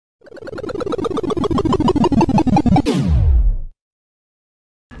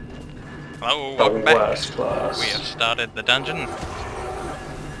Hello, The welcome back. worst class. We have started the dungeon,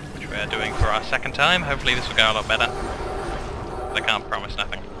 which we are doing for our second time. Hopefully this will go a lot better. I can't promise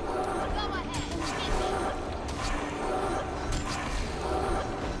nothing.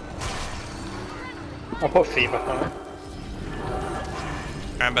 I'll put feedback on it.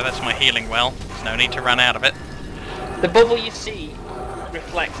 Remember, that's my healing well. There's no need to run out of it. The bubble you see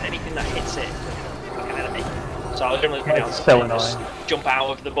reflects anything that hits it like an enemy. So I'll generally put it on It's so something and annoying. just jump out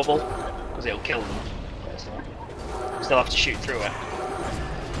of the bubble, because it'll kill them. Still have to shoot through it.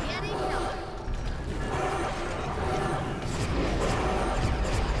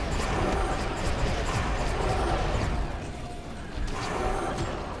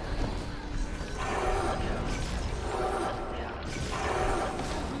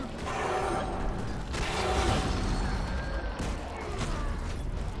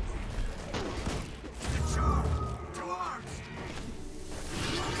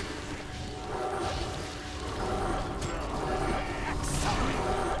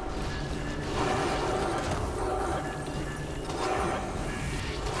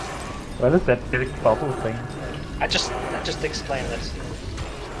 What is that big bubble thing? I just explained this.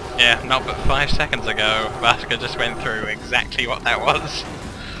 Yeah, not but 5 seconds ago, Vasca just went through exactly what that was.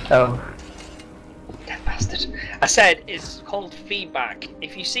 Oh. Dead bastard. I said it's called feedback.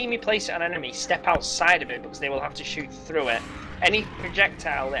 If you see me place it on an enemy, step outside of it because they will have to shoot through it. Any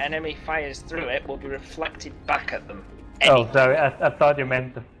projectile the enemy fires through it will be reflected back at them. Oh, sorry, I thought you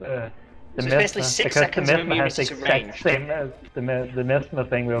meant the So it's Mesmer, basically 6 because seconds the of Mesmer has the immunity to exact range. same as the Mesmer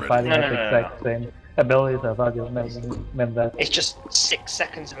thing we were fighting No, has no, the no, exact same abilities. I thought you meant that. It's just 6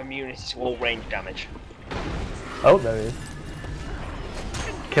 seconds of immunity to all range damage. Oh, there he is.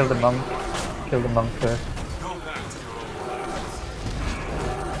 Kill the monk. Kill the monk first.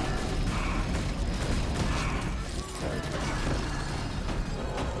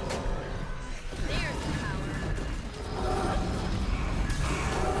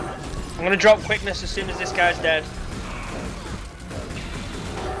 I'm gonna drop quickness as soon as this guy's dead.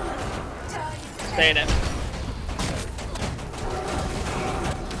 Stay in it.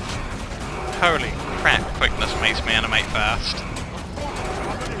 Holy crap, quickness makes me animate fast.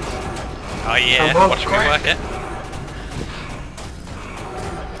 Oh yeah, Come on, watch me quick. work it.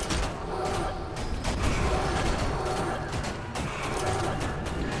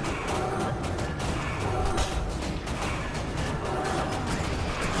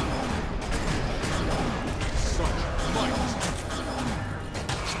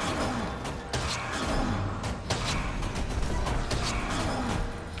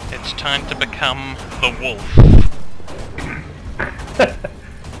 It's time to become the wolf.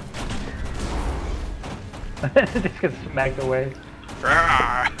 Just get smacked away.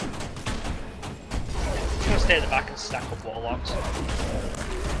 Rawr. I'm gonna stay at the back and stack up warlocks.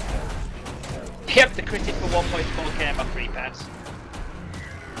 Yep, the critic for 1.4k and my 3 pets.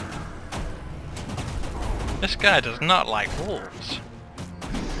 This guy does not like wolves.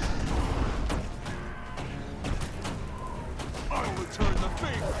 I'll return the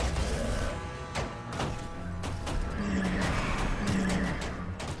favor.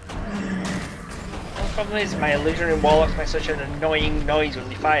 The problem is my illusionary warlocks make such an annoying noise when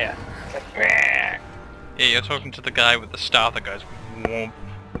they fire. It's like, "Meh." Yeah, you're talking to the guy with the staff that goes womp,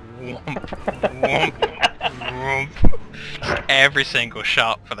 womp, womp, womp. Every single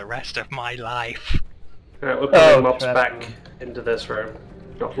shot for the rest of my life. Right, we're putting Oh, mobs crap. back into this room.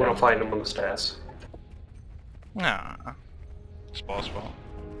 We're not fighting them on the stairs. Ah, it's possible.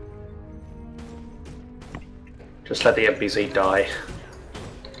 Just let the NPC die.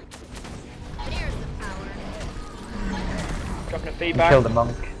 Dropping a And feedback. kill the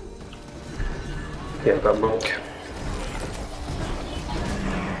monk. Yeah, but monk.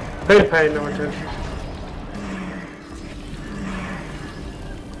 Who paying no attention?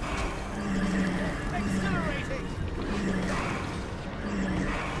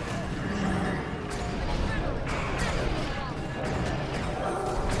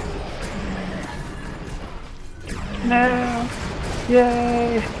 No!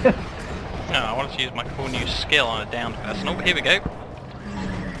 Yay! No, I wanted to use my cool new skill on a downed person. Oh, here we go.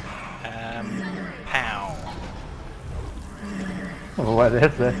 Pow. What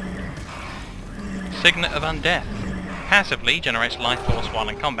is it? Signet of Undeath. Passively generates life force while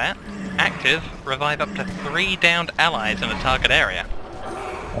in combat. Active, revive up to 3 downed allies in a target area.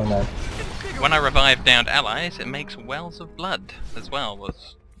 Oh no. When I revive downed allies, it makes wells of blood as well,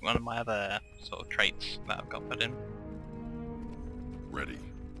 was one of my other sort of traits that I've got put in. Ready.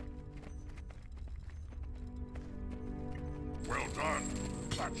 Well done.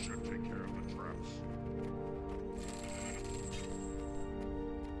 That should take care of the traps.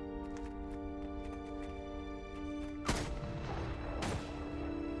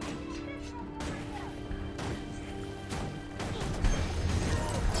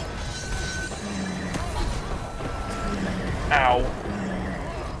 Ow.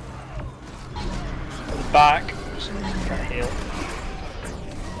 I'm back. Just trying to heal.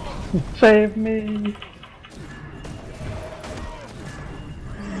 Save me!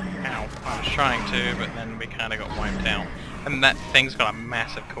 Ow. I was trying to, but then we kind of got wiped out. And that thing's got a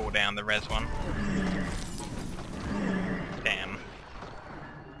massive cooldown, the res one. Damn.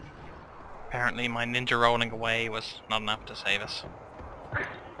 Apparently my ninja rolling away was not enough to save us.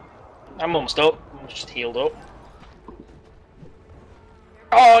 I'm almost up. I'm just healed up.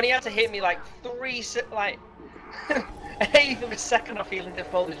 Oh, and he had to hit me like like an eighth of a second off healing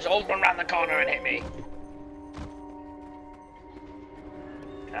default. He just all run around the corner and hit me.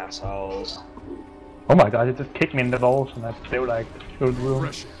 Assholes. Oh my god, it just kicked me in the balls and I feel like through the room.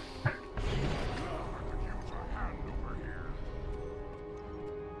 Pressure.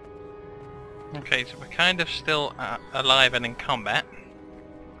 Okay, so we're kind of still alive and in combat.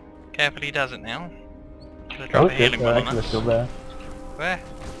 Carefully he does it now. Gonna drop Oh a shit, healing they're one on actually us. still there. Where?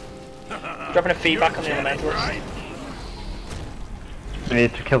 Dropping a feedback on the elementalist. We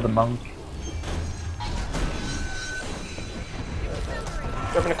need to kill the monk.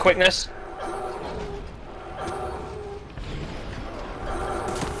 Dropping a quickness.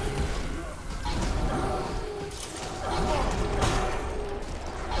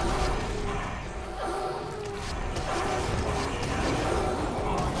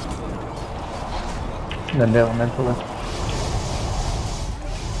 And then the elementalist.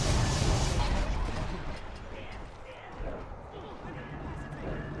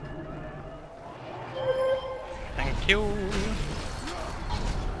 Thank you.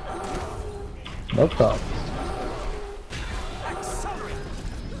 No problem.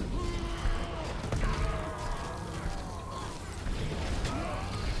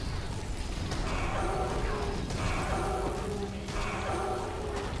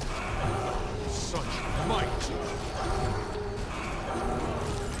 Such might.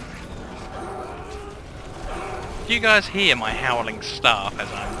 Do you guys hear my howling staff as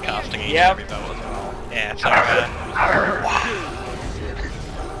I'm casting each Yep. every bow as well? Yeah, so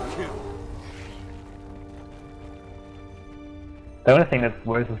The only thing that's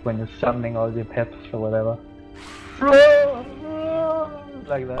worse is when you're summoning all your pets or whatever.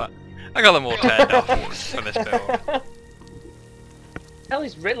 Like that. What? I got them all turned off for this build. Hell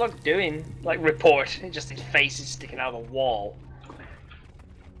is Ritlock doing? Like report. Just his face is sticking out of the wall.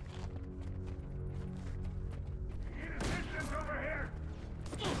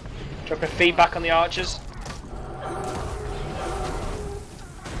 Dropping feedback on the archers.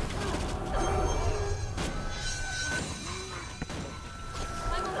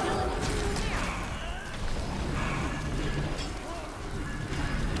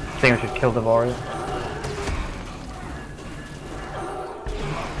 I think we should kill the warrior.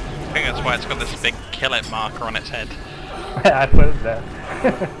 I think that's why it's got this big kill it marker on its head. I put it there.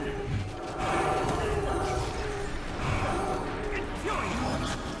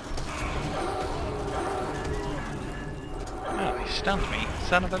 Oh, he stunned me,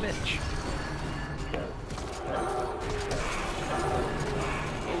 son of a bitch.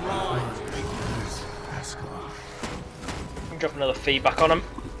 Ascalon. I'm dropping another feedback on him.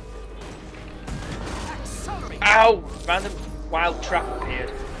 Ow! Random wild trap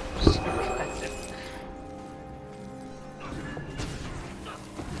appeared. So effective.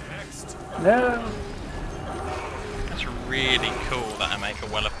 No! That's really cool that I make a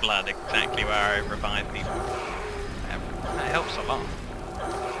well of blood exactly where I revive people. That helps a lot.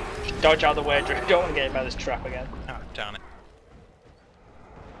 Just dodge out of the way, Drew. Don't want to get hit by this trap again. Oh, darn it.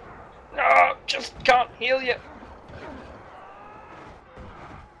 No! Just can't heal you!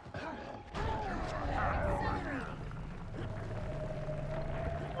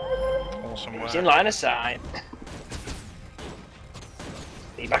 Awesome He's work. in line of sight.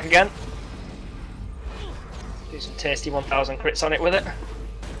 Feedback again. Do some tasty 1000 crits on it with it.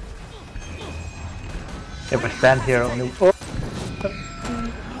 If we stand here only. Oh.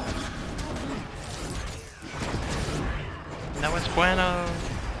 No es bueno.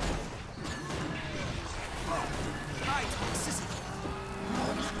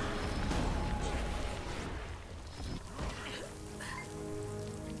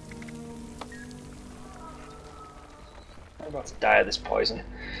 I'm about to die of this poison.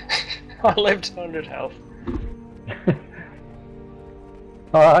 I lived 100 health.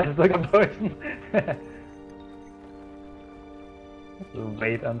 Oh, it's like a poison.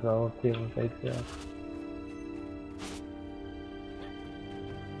 Wait until people fade here.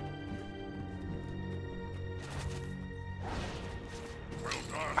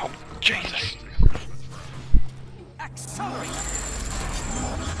 Oh, Jesus.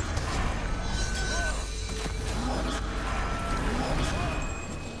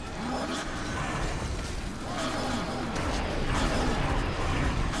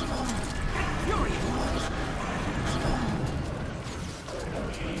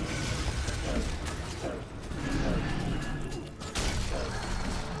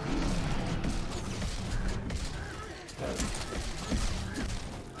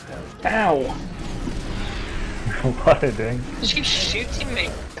 Ow! What are you doing? Just keep shooting me,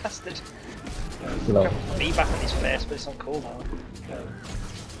 bastard. Slow. Feedback on his face, but it's on cooldown.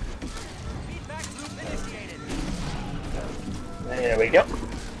 There we go.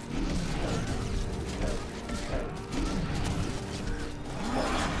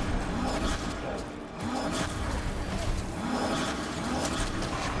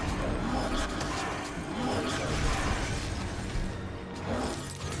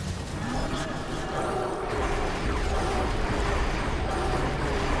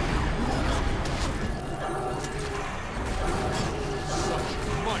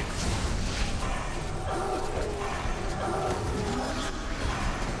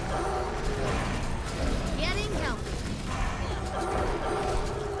 Getting healthy.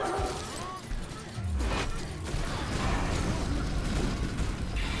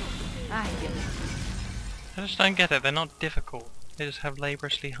 I get it. I just don't get it, they're not difficult. They just have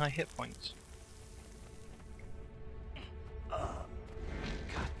laboriously high hit points.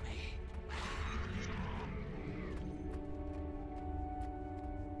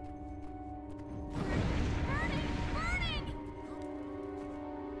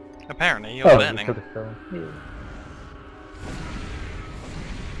 Apparently you're learning. You could've shown.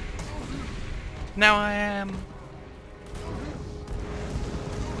 Now I am.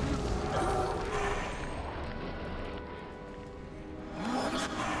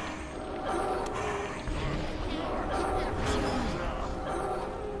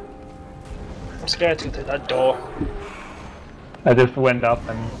 I'm scared to do that door. I just went up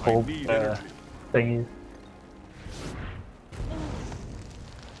and pulled the thingies.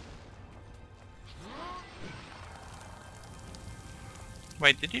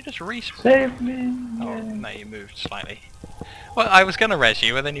 Wait, did you just respawn? Save me! Oh, no, you moved slightly. Well, I was gonna res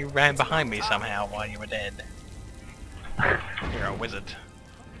you, and then you ran behind me somehow while you were dead. You're a wizard.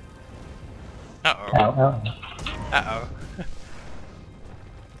 Uh-oh. Ow, ow. Uh-oh.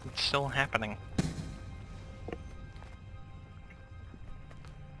 It's still happening.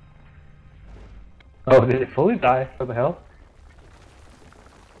 Oh, did it fully die? What the hell?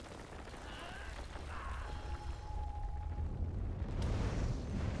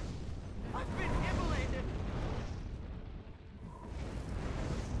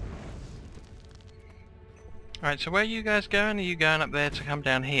 Alright, so where are you guys going? Are you going up there to come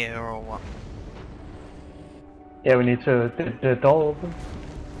down here, or what? Yeah, we need to the door open.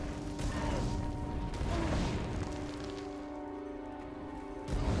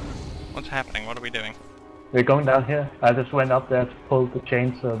 What's happening? What are we doing? We're going down here. I just went up there to pull the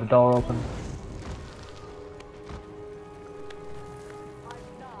chain so the door open.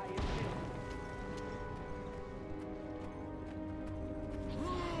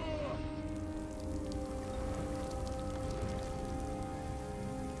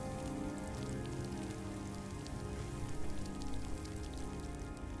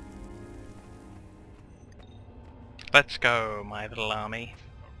 Let's go, my little army.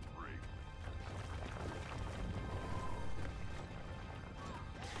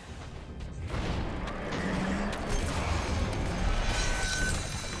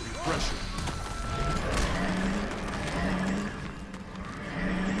 Pressure.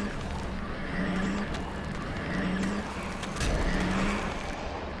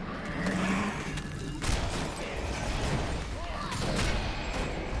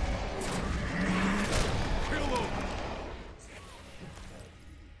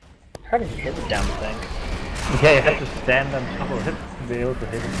 How did you hit the damn thing? Yeah, you have to stand on top of it to be able to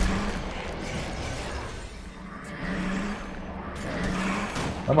hit it.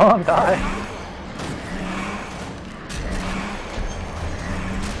 Come on, die!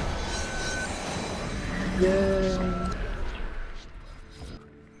 Yay!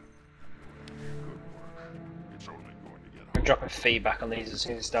 It's only going to get I'm dropping feedback on these as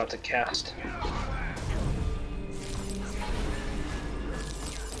soon as they start to cast.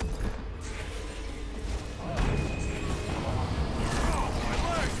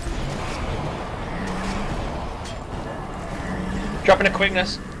 Dropping a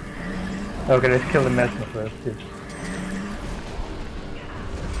quickness. Okay, let's kill the mesmer first. Yes.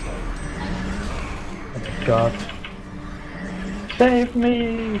 Oh my god. Save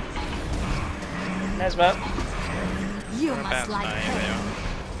me! Nesma. You About must like time,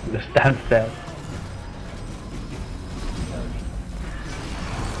 pain. Just stand still.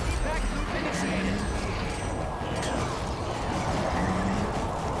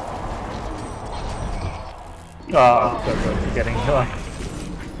 Oh, I'm so close to getting him.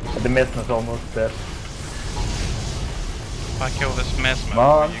 The Mesmer's almost dead. If I kill this Mesmer, Come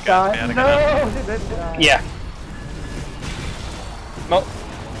on, will you guys be able to get up? no! He did die. Yeah. Well,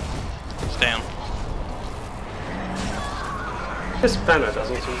 It's down. This banner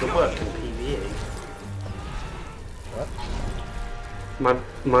doesn't seem to work in PvE. What?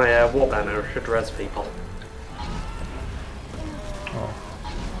 My war banner should res people. Oh.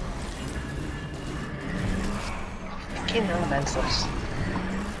 fucking elementalist.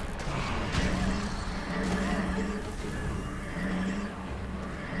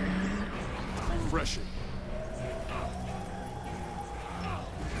 Refreshing.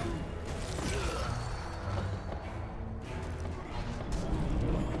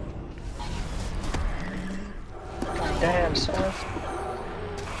 Damn, son.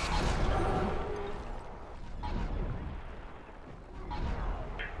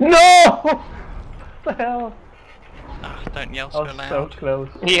 No! What the hell? Ah, don't yell I so was loud. so close.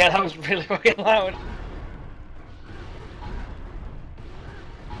 Yeah, that was really fucking loud.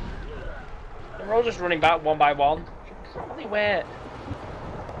 We're all just running back one by one. Holy wait.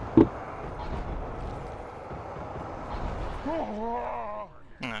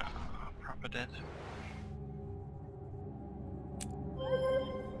 No, proper dead.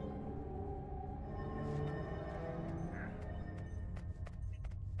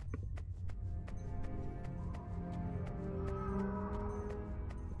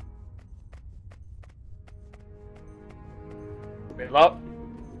 Reload.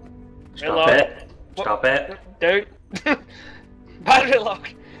 Stop Reload. it. Stop it. Dude. Battery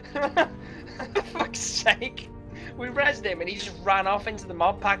lock. For fuck's sake. We rezzed him and he just ran off into the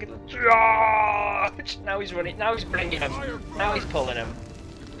mob pack. Now he's running. Now he's bringing him. Now he's pulling him.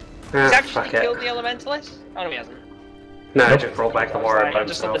 He's actually Fuck it. killed the elementalist? Oh no, he hasn't. No, I just rolled back the warrior by I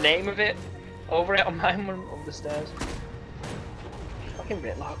just saw the himself. name of it over it on mine up the stairs. Fucking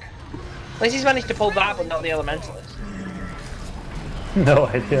Ritlock. At least he's managed to pull that, but not the elementalist. No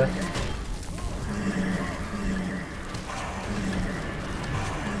idea.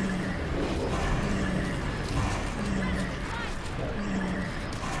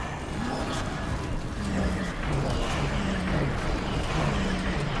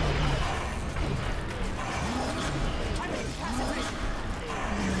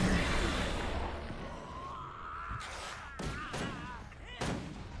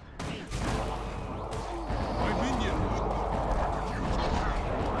 My minion.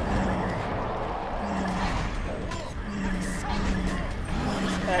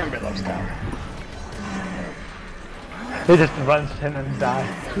 And Ritlock's down. He just runs in and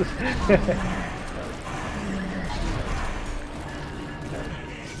dies.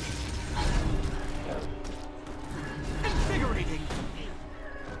 Invigorating.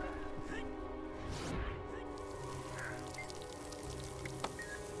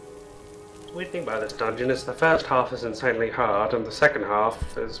 The weird thing about this dungeon is the first half is insanely hard and the second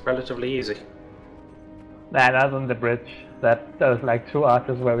half is relatively easy. Nah, that's on the bridge. There was like 2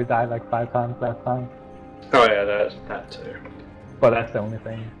 archers where we died like 5 times last time. Oh yeah, there's that too. But that's the only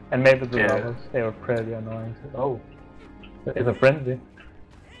thing. And maybe the Yeah. levels, they were pretty annoying. Oh, it's a frenzy.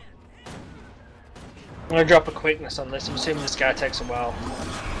 I'm gonna drop a quickness on this. I'm assuming this guy takes a while.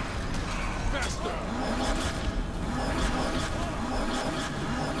 Faster.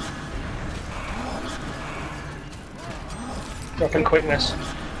 Dropping quickness.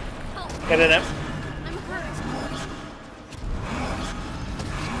 Get in it. I'm hurt.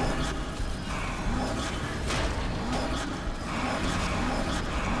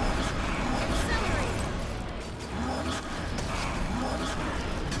 Accelerate.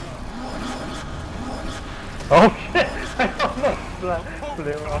 Oh shit! I almost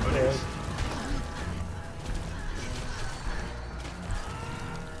blew off there.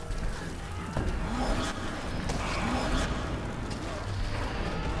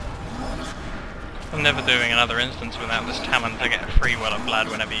 I'm never doing another instance without this talent to get a free well of blood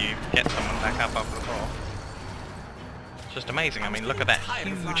whenever you get someone back up off the floor. It's just amazing. I mean, look at that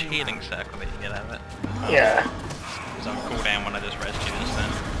huge healing circle that you get out of it. Yeah. It's on cooldown when I just resed you just then.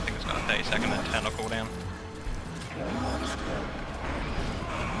 I think it's got a 30-second internal cooldown. Turn the favor.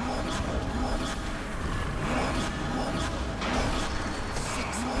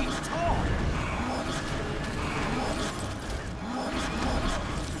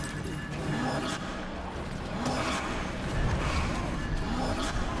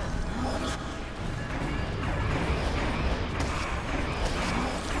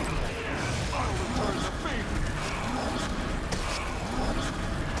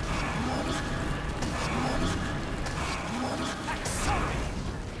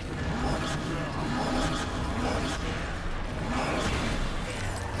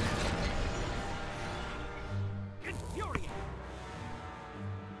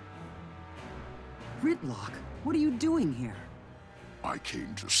 Gridlock, what are you doing here? I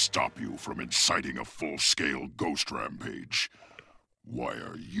came to stop you from inciting a full-scale ghost rampage. Why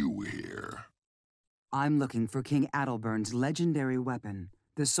are you here? I'm looking for King Adalbern's legendary weapon,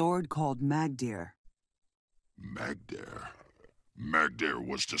 the sword called Magdir. Magdir? Magdir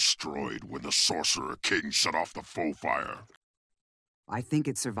was destroyed when the Sorcerer King set off the foe fire. I think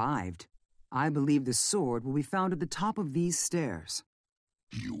it survived. I believe the sword will be found at the top of these stairs.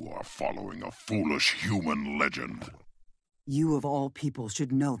 You are following a foolish human legend. You of all people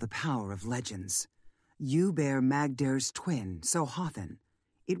should know the power of legends. You bear Magdir's twin, Sohathan.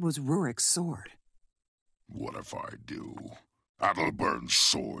 It was Rurik's sword. What if I do? Adalbern's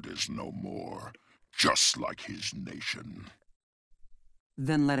sword is no more, just like his nation.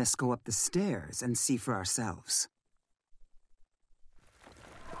 Then let us go up the stairs and see for ourselves.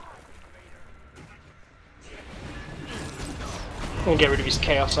 We'll get rid of his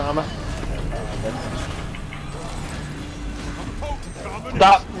chaos armor.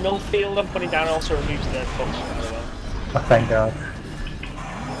 That null field I'm putting down also removes the bugs, by the way. Oh, thank God.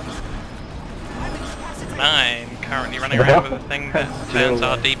 I'm currently running around with a thing that turns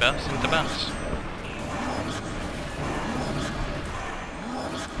our debuffs into buffs.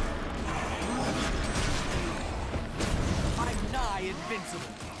 I'm nigh invincible.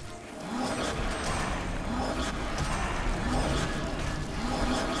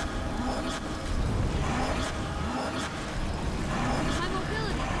 My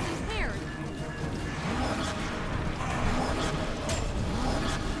mobility is impaired.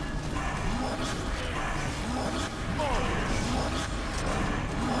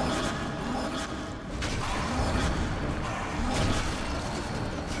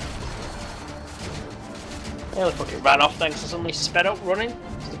 Yeah, the fucking ran off then, so suddenly sped up running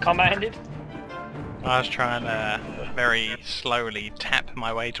as the combat ended. I was trying to very slowly tap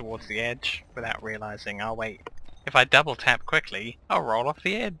my way towards the edge without realising, oh wait, if I double tap quickly, I'll roll off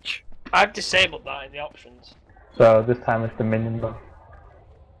the edge. I've disabled that in the options. So this time it's the minion buff.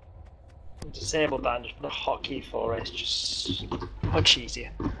 Disabled that and just put a hotkey for it, it's just much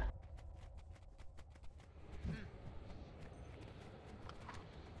easier. No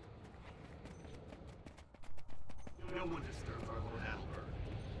one disturbs our Lord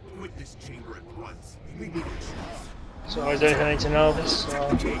Adalbert. Quit this chamber at once. We need a choice. So is there anything I need to know of this?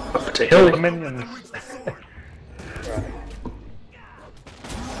 Not Kill particularly. the minions. Reach the sword.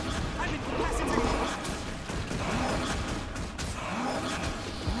 I'm incapacitated.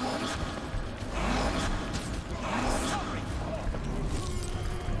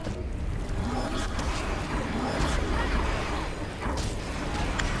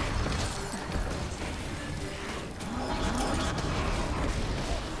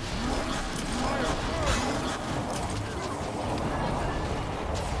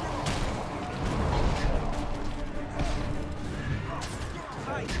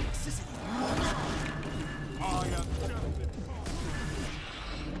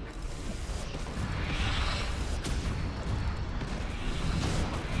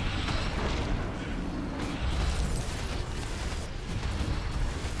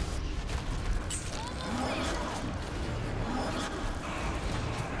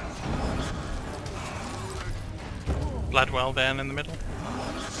 Bloodwell down in the middle.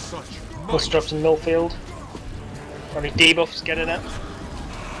 Such Plus drops in Millfield. Any debuffs getting it?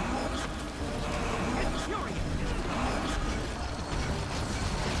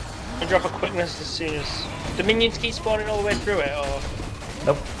 And drop a quickness as soon as the minions keep spawning all the way through it, or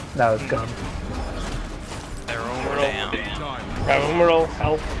Nope, now it's gone. They're all We're all down. time. right, when we're all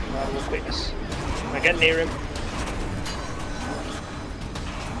health, right, we'll quickness. I get near him.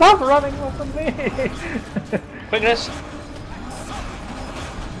 Stop running away from me! Quickness.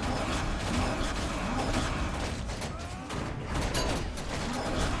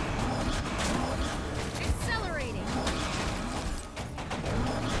 Accelerating.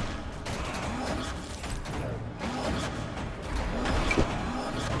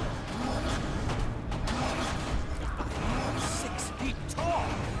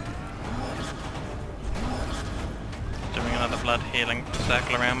 Doing another blood healing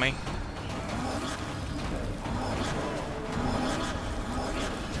circle around me.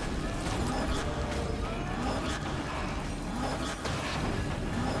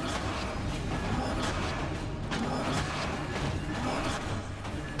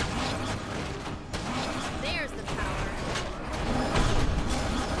 There's the power.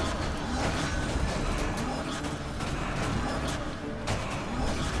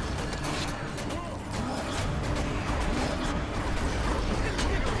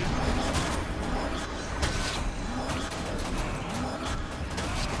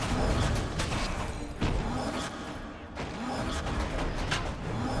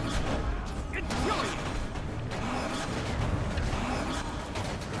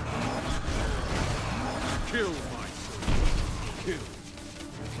 Kill my sword. Kill.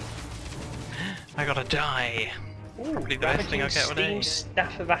 I gotta die. Ooh, Probably the best thing I'll get Ravaging today. Steam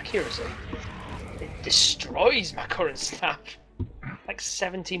Staff of Accuracy. It destroys my current staff. Like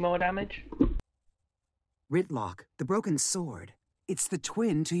 70 more damage. Ritlock, the broken sword. It's the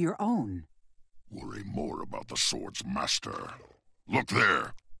twin to your own. Worry more about the sword's master. Look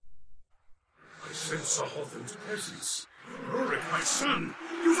there. I sense Hothen's presence. Rurik, my son,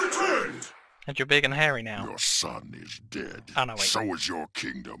 you've returned! And you're big and hairy now. Your son is dead. Oh, no, wait. So is your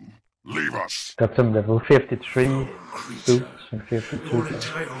kingdom. Leave us. Got some level 53 Foul creature, boots and 52. your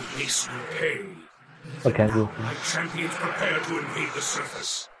entire race will pay. What can I do? My champions prepare to invade the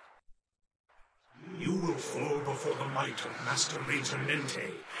surface. You will fall before the might of Master Ranger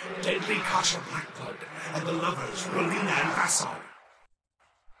Nente, deadly Kasha Blackblood, and the lovers Rolina and Vassal.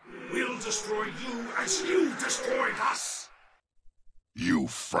 We'll destroy you as you destroyed us! You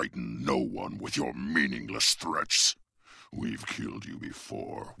frighten no one with your meaningless threats. We've killed you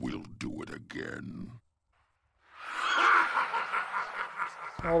before. We'll do it again.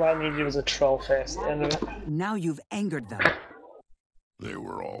 All that needed was a troll face at the end of it. Now you've angered them. They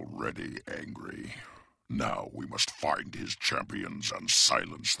were already angry. Now we must find his champions and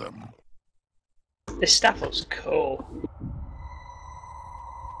silence them. This staff looks cool.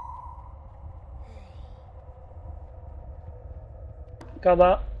 Got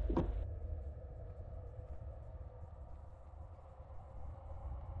that?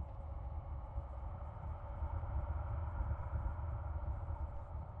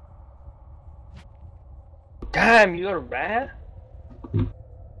 Damn, you're rare?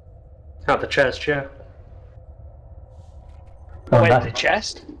 Out the chest, yeah. Oh, wait, that- the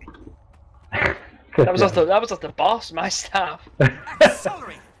chest? Good That was off job. the boss, my staff.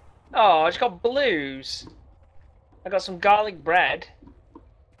 Oh, I just got blues. I got some garlic bread.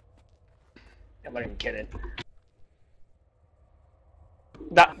 I'm not even kidding.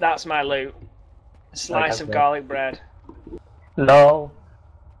 That's my loot. A slice got of that. garlic bread. Lol.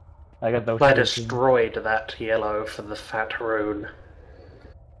 I got those. I 17. destroyed that yellow for the fat rune.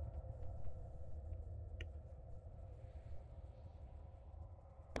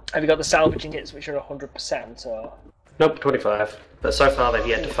 Have you got the salvaging hits which are 100% or Nope, 25. But so far they've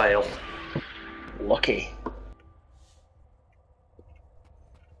yet to fail. lucky?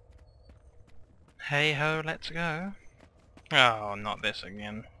 Hey ho, let's go. Oh, not this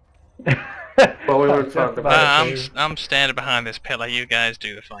again. Well, we won't find the I'm standing behind this pillar. You guys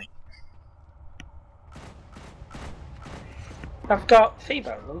do the fight. I've got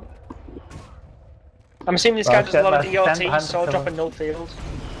feedback. Remember? I'm assuming this guy does a lot of stand DRT, behind so I'll the drop a pillar. null field.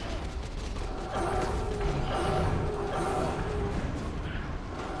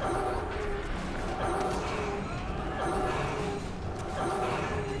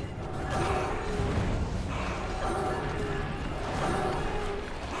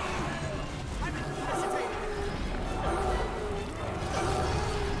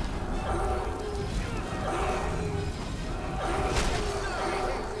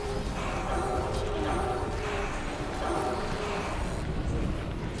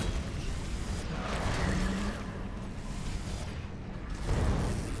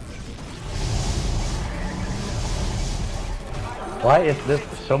 Why is this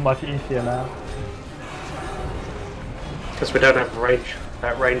so much easier now? Because we don't have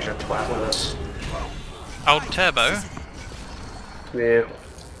that ranger twat with us. Old Turbo. Yeah.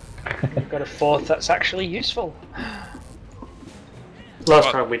 Got a fourth that's actually useful. Last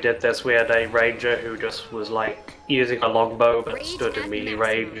What? time we did this, we had a ranger who just was like using a longbow but Rage stood in and melee maximum.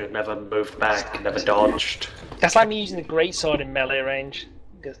 range and never moved back, never dodged. That's like me using the greatsword in melee range.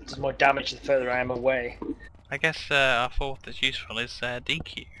 It does more damage the further I am away. I guess our fourth that's useful is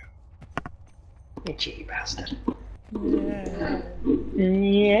DQ. You cheeky bastard.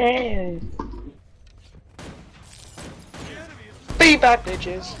 Yeah. Feedback,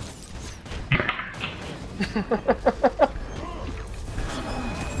 bitches.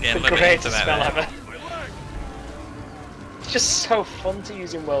 Getting The a little bit into greatest that spell there. ever. It's just so fun to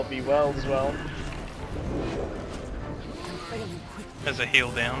use in World v World as well. There's a heal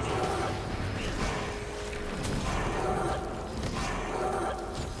down.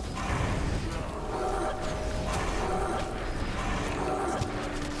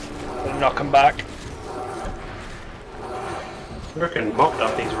 Knock them back. We can mocked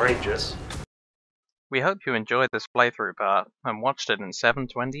up these rangers. We hope you enjoyed this playthrough part and watched it in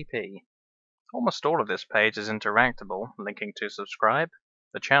 720p. Almost all of this page is interactable, linking to subscribe,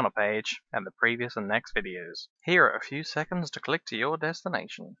 the channel page, and the previous and next videos. Here are a few seconds to click to your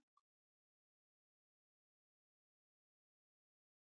destination.